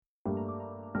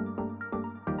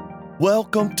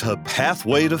Welcome to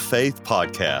Pathway to Faith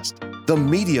Podcast, the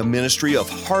media ministry of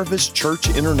Harvest Church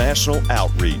International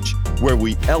Outreach, where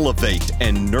we elevate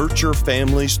and nurture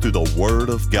families through the Word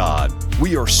of God.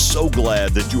 We are so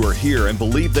glad that you are here and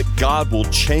believe that God will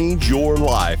change your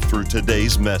life through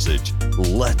today's message.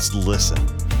 Let's listen.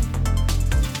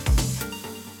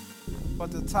 But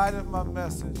the title of my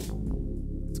message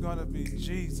is going to be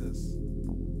Jesus,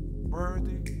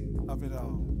 worthy of it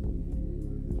all.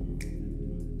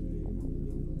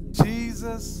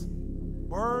 Jesus,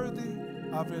 worthy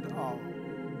of it all.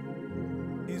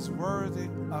 He's worthy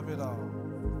of it all.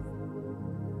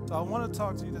 So I want to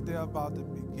talk to you today about the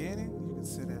beginning. You can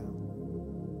sit down.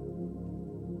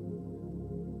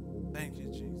 Thank you,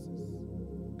 Jesus.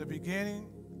 The beginning,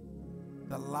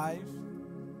 the life,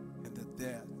 and the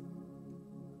death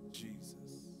of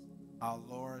Jesus, our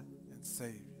Lord and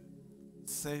Savior,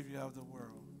 Savior of the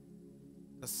world,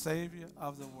 the Savior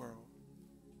of the world.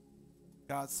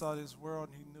 God saw this world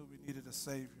and He knew we needed a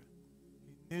Savior.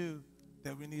 He knew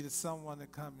that we needed someone to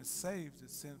come and save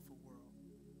this sinful world.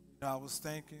 You know, I was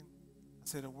thinking, I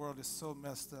said the world is so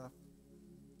messed up.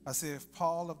 I said if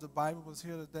Paul of the Bible was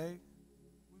here today,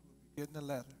 we would be getting a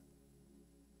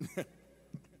letter.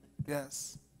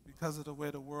 Yes, because of the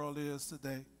way the world is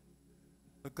today.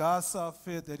 But God saw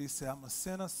fit that He said, I'm going to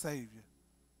send a Savior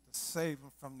to save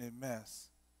them from their mess.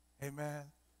 Amen.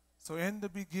 So in the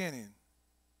beginning,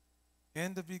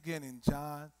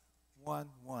 John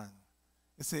 1:1.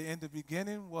 It said, in the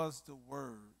beginning was the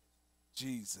Word,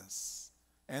 Jesus.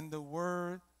 And the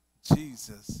Word,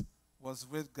 Jesus, was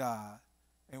with God,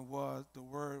 and the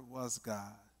Word was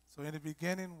God. So in the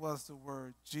beginning was the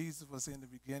Word. Jesus was in the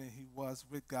beginning. He was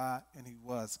with God, and He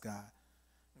was God.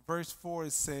 In verse 4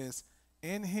 it says,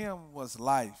 in Him was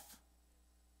life.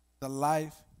 The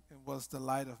life and was the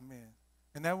light of men.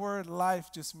 And that word life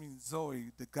just means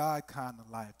Zoe, the God kind of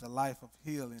life, the life of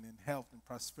healing and health and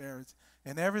prosperity.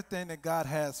 And everything that God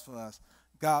has for us,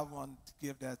 God wanted to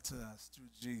give that to us through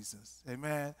Jesus.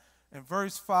 Amen. In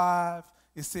verse 5,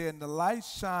 it said, and the light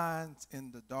shines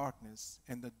in the darkness,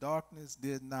 and the darkness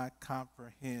did not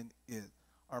comprehend it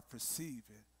or perceive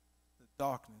it, the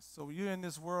darkness. So when you're in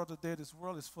this world today, this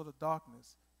world is full of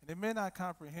darkness. And it may not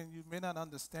comprehend you, may not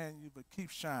understand you, but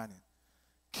keep shining.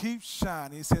 Keep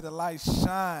shining. He said the light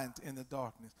shines in the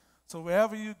darkness. So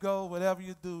wherever you go, whatever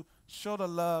you do, show the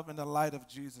love and the light of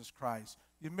Jesus Christ.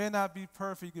 You may not be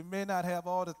perfect. You may not have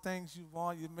all the things you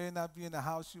want. You may not be in the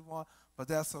house you want, but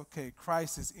that's okay.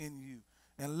 Christ is in you.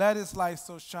 And let His light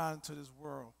so shine into this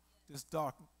world, this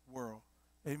dark world.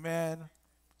 Amen.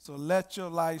 So let your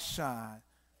light shine.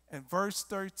 In verse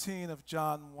 13 of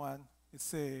John 1, it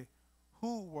said,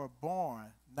 who were born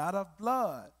not of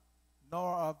blood,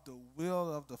 nor of the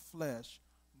will of the flesh,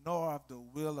 nor of the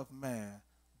will of man,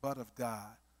 but of God.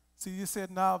 See, you said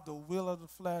now of the will of the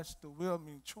flesh, the will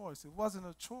means choice. It wasn't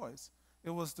a choice.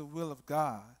 It was the will of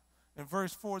God. In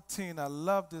verse 14, I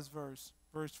love this verse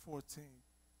 14.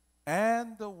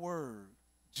 And the Word,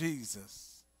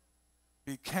 Jesus,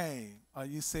 became, or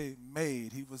you say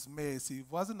made, He was made. See, it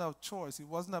wasn't of choice. He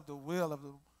wasn't of the will of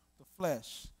the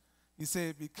flesh. He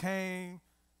said it became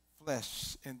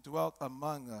flesh and dwelt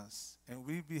among us, and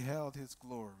we beheld His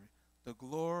glory, the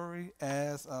glory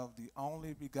as of the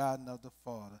only begotten of the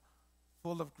Father,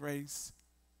 full of grace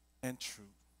and truth.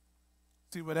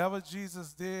 See, whatever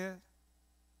Jesus did,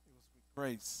 it was with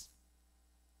grace.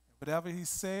 And whatever He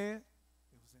said,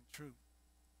 it was in truth.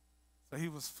 So He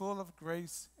was full of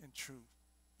grace and truth,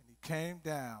 and He came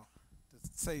down to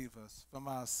save us from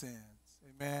our sins.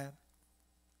 Amen.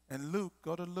 And Luke,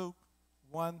 go to Luke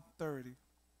 1:30.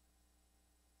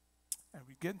 And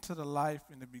we get into the life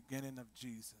in the beginning of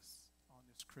Jesus on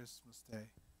this Christmas day.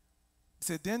 It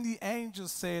said, then the angel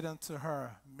said unto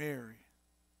her, Mary,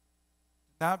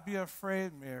 do not be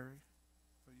afraid, Mary,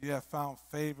 for you have found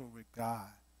favor with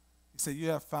God. He said,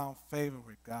 you have found favor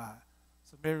with God.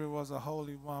 So Mary was a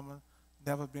holy woman,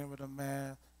 never been with a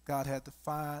man. God had to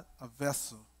find a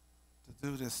vessel to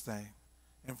do this thing.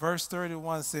 In verse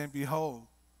 31 saying, behold,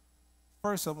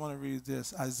 first I want to read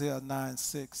this, Isaiah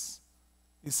 9:6.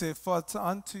 He said, for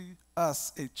unto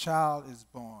us a child is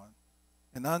born,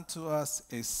 and unto us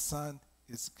a son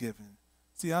is given.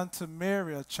 See, unto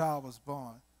Mary a child was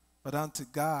born, but unto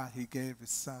God He gave His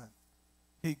son.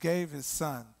 He gave His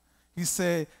son. He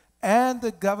said, and the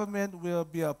government will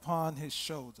be upon His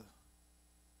shoulder,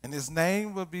 and His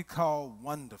name will be called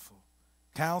Wonderful,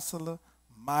 Counselor,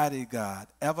 Mighty God,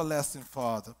 Everlasting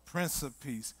Father, Prince of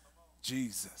Peace,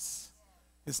 Jesus.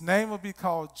 His name will be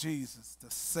called Jesus, the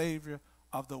Savior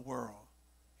of the world.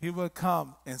 He will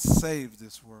come and save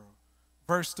this world.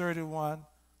 Verse 31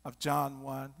 of John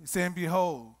 1, He's saying,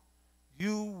 behold,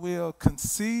 you will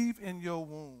conceive in your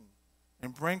womb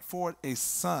and bring forth a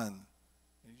son,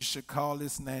 and you should call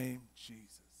his name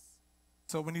Jesus.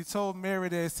 So when he told Mary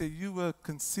that, he said, you will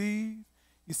conceive,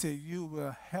 he said, you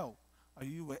will help, or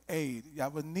you will aid. I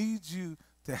will need you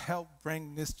to help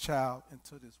bring this child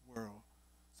into this world.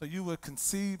 So you will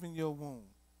conceive in your womb.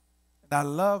 And I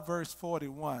love verse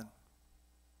 41,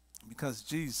 because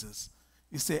Jesus,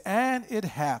 he said, and it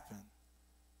happened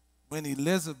when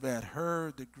Elizabeth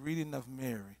heard the greeting of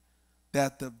Mary,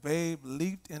 that the babe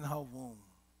leaped in her womb.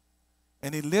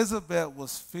 And Elizabeth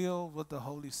was filled with the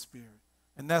Holy Spirit.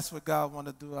 And that's what God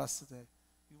wants to do us today.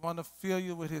 He wants to fill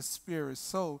you with his Spirit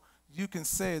so you can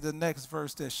say the next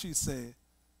verse that she said.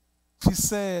 She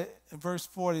said in verse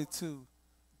 42,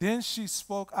 then she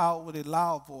spoke out with a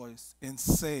loud voice and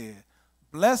said,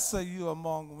 blessed are you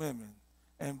among women,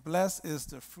 and blessed is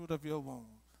the fruit of your womb.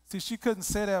 See, she couldn't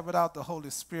say that without the Holy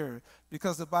Spirit,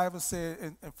 because the Bible said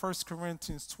in 1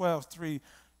 Corinthians 12:3,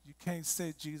 you can't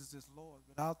say Jesus is Lord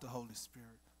without the Holy Spirit.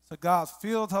 So God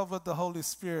filled her with the Holy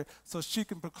Spirit so she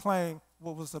can proclaim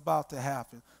what was about to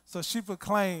happen. So she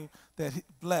proclaimed that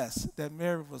that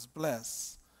Mary was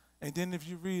blessed. And then if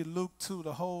you read Luke 2,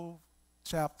 the whole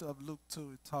chapter of Luke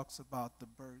 2, it talks about the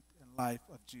birth and life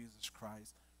of Jesus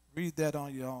Christ. Read that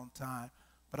on your own time.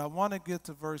 But I want to get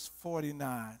to verse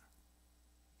 49.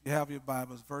 You have your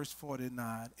Bibles, verse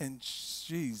 49. And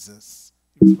Jesus,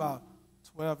 he was about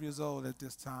 12 years old at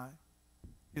this time.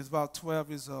 He was about 12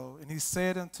 years old. And he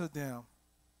said unto them,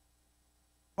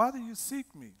 why do you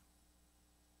seek me?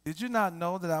 Did you not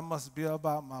know that I must be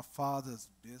about my Father's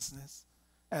business?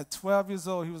 At 12 years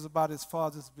old, he was about his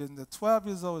Father's business. At 12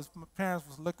 years old, his parents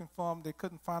was looking for him. They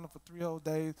couldn't find him for 3 whole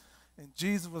days. And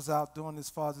Jesus was out doing his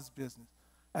Father's business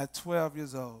at 12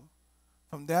 years old.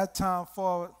 From that time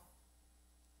forward,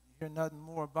 you hear nothing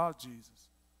more about Jesus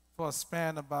for a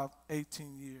span of about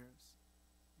 18 years.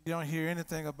 You don't hear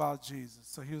anything about Jesus.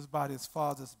 So he was about his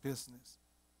Father's business.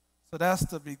 So that's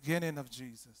the beginning of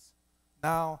Jesus.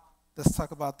 Now let's talk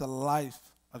about the life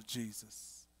of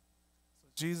Jesus. So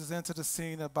Jesus entered the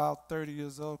scene about 30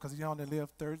 years old, because he only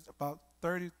lived about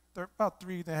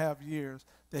 3.5 years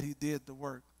that he did the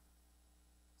work.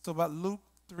 So about Luke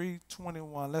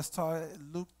 3:21. Let's talk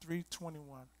Luke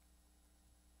 3:21.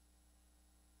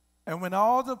 And when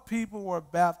all the people were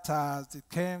baptized, it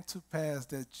came to pass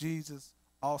that Jesus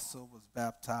also was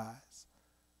baptized.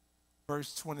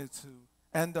 Verse 22.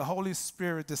 And the Holy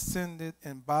Spirit descended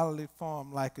in bodily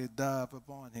form like a dove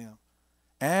upon him.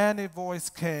 And a voice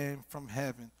came from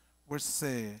heaven which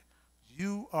said,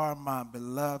 you are my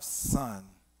beloved Son,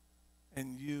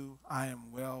 in you I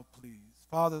am well pleased.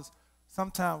 Fathers,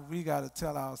 sometimes we got to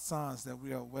tell our sons that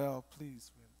we are well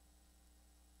pleased with them.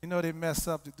 You know, they mess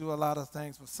up, they do a lot of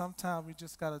things, but sometimes we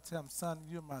just got to tell them, son,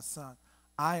 you're my son.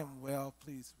 I am well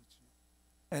pleased with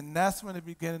you. And that's when the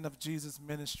beginning of Jesus'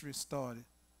 ministry started,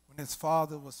 when his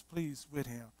Father was pleased with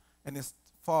him, and his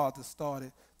Father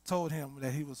told him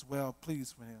that he was well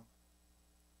pleased with him.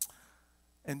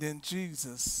 And then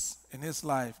Jesus, in his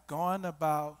life, going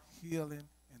about healing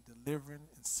and delivering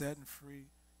and setting free,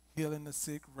 healing the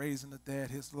sick, raising the dead,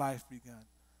 his life began.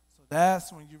 So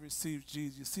that's when you receive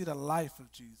Jesus. You see the life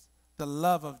of Jesus, the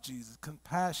love of Jesus,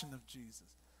 compassion of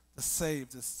Jesus, to save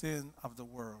the sin of the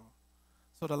world.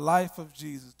 So the life of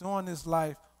Jesus, during his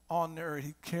life on the earth,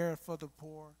 he cared for the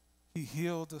poor, he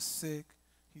healed the sick,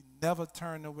 he never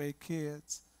turned away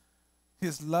kids.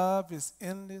 His love is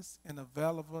endless and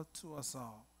available to us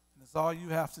all. And it's all you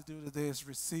have to do today is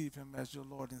receive him as your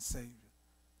Lord and Savior.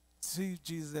 Receive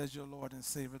Jesus as your Lord and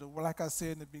Savior. Like I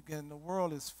said in the beginning, the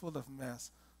world is full of mess.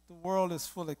 The world is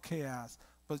full of chaos.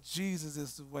 But Jesus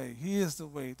is the way. He is the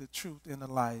way, the truth, and the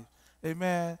life.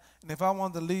 Amen. And if I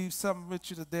wanted to leave something with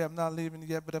you today, I'm not leaving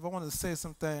yet, but if I wanted to say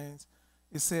some things,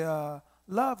 it said,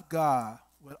 love God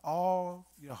with all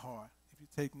your heart. If you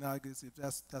take nuggets, if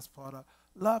that's part of,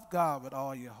 love God with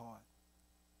all your heart.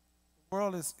 The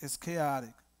world is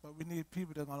chaotic, but we need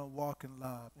people that are going to walk in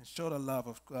love and show the love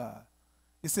of God.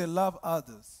 He said, love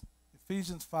others.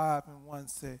 Ephesians 5:1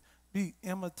 said, be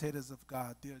imitators of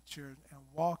God, dear children, and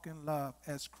walk in love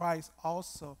as Christ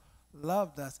also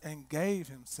loved us and gave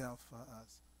himself for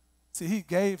us. See, he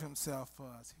gave himself for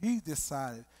us. He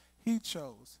decided. He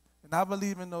chose. And I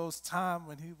believe in those times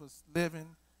when he was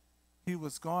living, he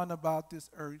was going about this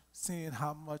earth seeing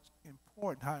how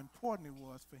important it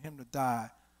was for him to die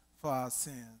for our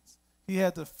sins. He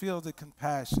had to feel the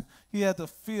compassion. He had to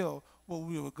feel what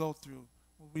we would go through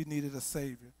when we needed a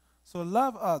Savior. So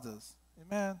love others.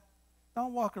 Amen.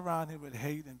 Don't walk around here with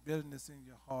hate and bitterness in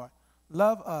your heart.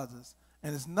 Love others.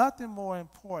 And there's nothing more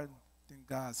important than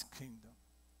God's kingdom.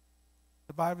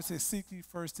 The Bible says, seek ye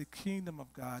first the kingdom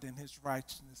of God and his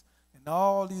righteousness, and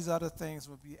all these other things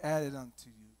will be added unto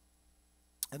you.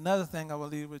 Another thing I will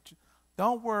leave with you,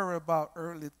 don't worry about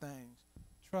earthly things.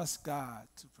 Trust God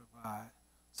to provide.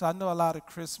 So I know a lot of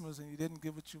Christmas and you didn't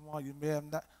get what you want, you may have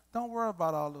not. Don't worry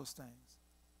about all those things.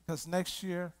 Because next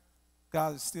year,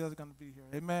 God is still going to be here.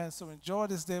 Amen. So enjoy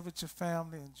this day with your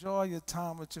family. Enjoy your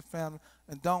time with your family.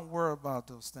 And don't worry about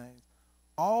those things.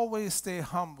 Always stay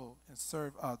humble and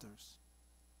serve others.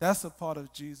 That's a part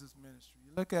of Jesus' ministry.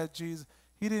 You look at Jesus,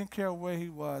 he didn't care where he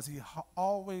was. He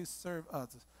always served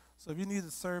others. So if you need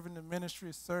to serve in the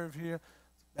ministry, serve here,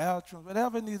 bathrooms,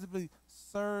 whatever it needs to be,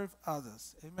 serve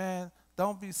others. Amen.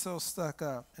 Don't be so stuck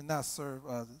up and not serve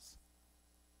others.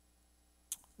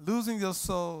 Losing your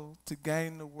soul to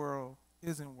gain the world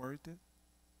isn't worth it.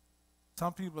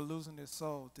 Some people are losing their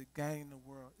soul to gain the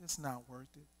world. It's not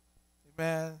worth it.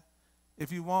 Amen.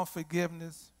 If you want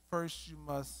forgiveness, first you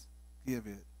must give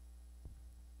it.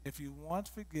 If you want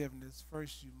forgiveness,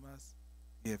 first you must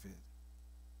give it.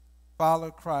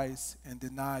 Follow Christ and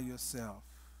deny yourself.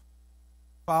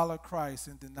 Follow Christ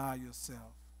and deny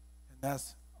yourself. And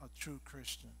that's a true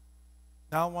Christian.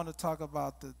 Now I want to talk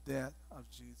about the death of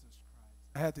Jesus Christ.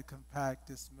 I had to compact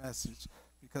this message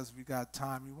because we got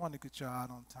time. We want to get you out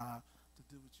on time to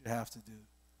do what you have to do.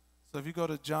 So if you go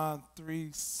to John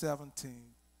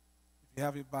 3:17, if you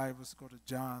have your Bibles, go to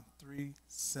John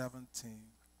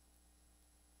 3:17.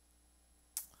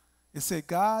 It said,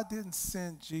 God didn't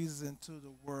send Jesus into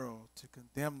the world to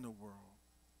condemn the world,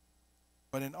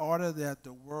 but in order that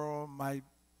the world might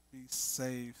be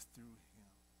saved through him.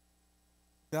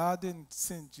 God didn't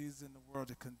send Jesus in the world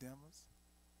to condemn us,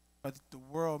 but the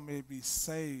world may be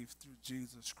saved through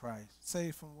Jesus Christ.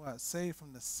 Saved from what? Saved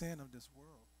from the sin of this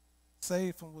world.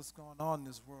 Saved from what's going on in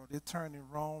this world. They're turning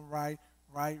wrong, right,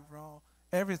 wrong.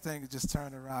 Everything is just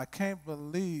turning around. I can't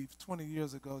believe 20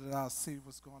 years ago that I'll see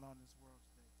what's going on in this world today.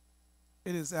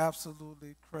 It is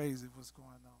absolutely crazy what's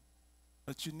going on.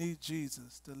 But you need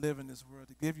Jesus to live in this world,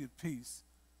 to give you peace,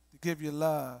 to give you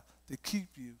love, to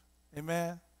keep you.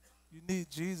 Amen? You need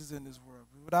Jesus in this world.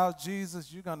 Without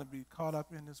Jesus, you're going to be caught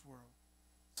up in this world.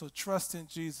 So trust in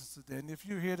Jesus today. And if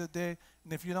you're here today,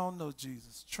 and if you don't know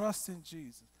Jesus, trust in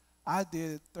Jesus. I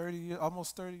did it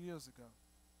almost 30 years ago.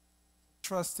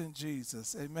 Trust in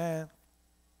Jesus. Amen.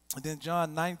 And then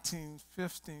John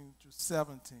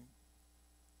 19:15-17.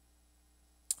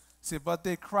 See, but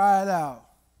they cried out,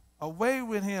 away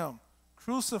with him,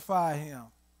 crucify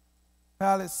him.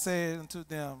 Pilate said unto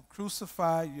them,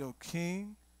 crucify your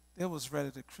king. They was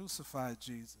ready to crucify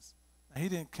Jesus. Now, he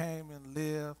didn't came and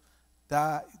live,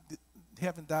 die, he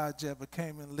haven't died yet, but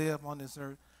came and lived on this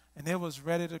earth, and they was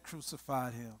ready to crucify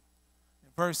him.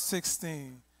 In verse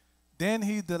 16, then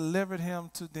he delivered him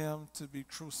to them to be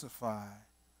crucified.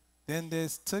 Then they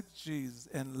took Jesus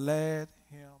and led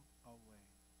him away.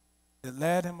 They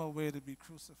led him away to be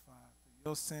crucified for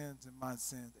your sins and my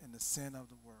sins and the sin of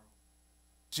the world.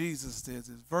 Jesus did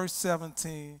this. Verse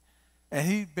 17, and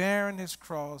he, bearing his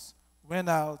cross, went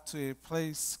out to a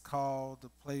place called the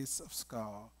place of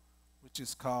skull, which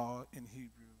is called in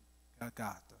Hebrew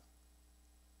Golgotha.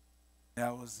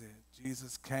 That was it.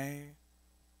 Jesus came,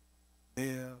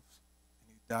 lived, and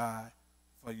he died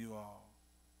for you all.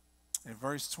 In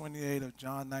verse 28 of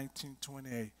John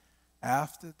 19:28,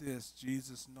 after this,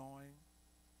 Jesus, knowing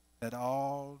that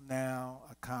all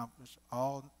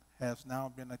has now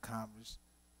been accomplished,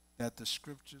 that the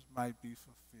scriptures might be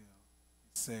fulfilled, he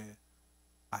said,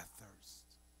 I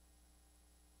thirst.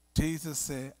 Jesus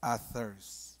said, I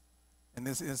thirst. And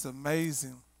this is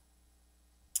amazing.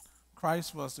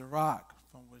 Christ was the rock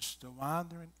from which the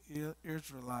wandering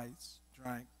Israelites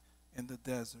drank in the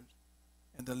desert,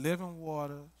 and the living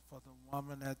water for the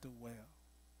woman at the well.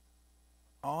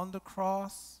 On the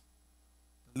cross,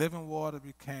 the living water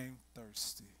became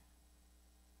thirsty,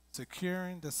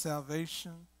 securing the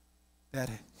salvation that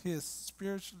his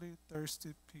spiritually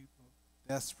thirsty people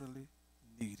desperately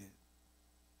needed.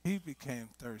 He became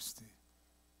thirsty.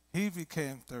 He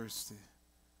became thirsty.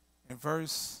 In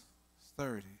verse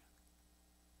 30,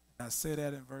 and I say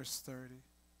that in verse 30,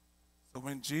 so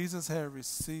when Jesus had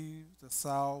received the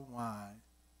sour wine,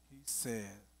 he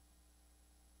said,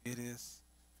 it is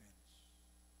finished.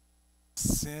 The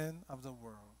sin of the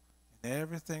world and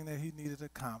everything that he needed to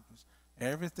accomplish,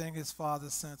 everything his Father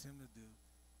sent him to do,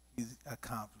 he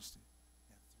accomplished it.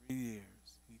 In 3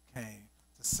 years, he came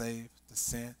to save the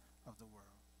sin of the world.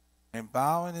 And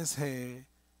bowing his head,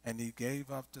 and he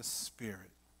gave up the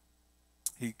spirit.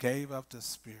 He gave up the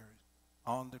spirit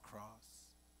on the cross.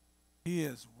 He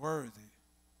is worthy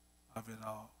of it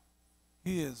all.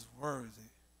 He is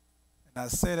worthy. And I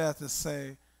say that to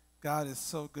say, God is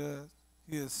so good.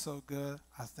 He is so good.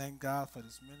 I thank God for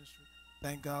this ministry.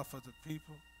 Thank God for the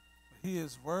people. He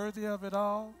is worthy of it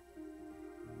all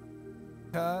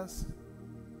because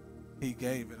he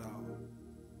gave it all.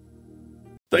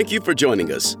 Thank you for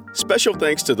joining us. Special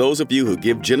thanks to those of you who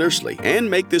give generously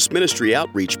and make this ministry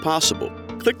outreach possible.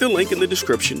 Click the link in the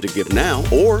description to give now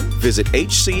or visit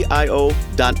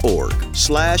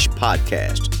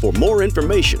hcio.org/podcast for more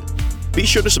information. Be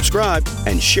sure to subscribe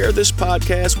and share this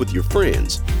podcast with your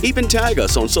friends. Even tag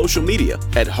us on social media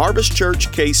at Harvest Church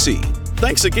KC.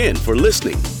 Thanks again for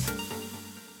listening.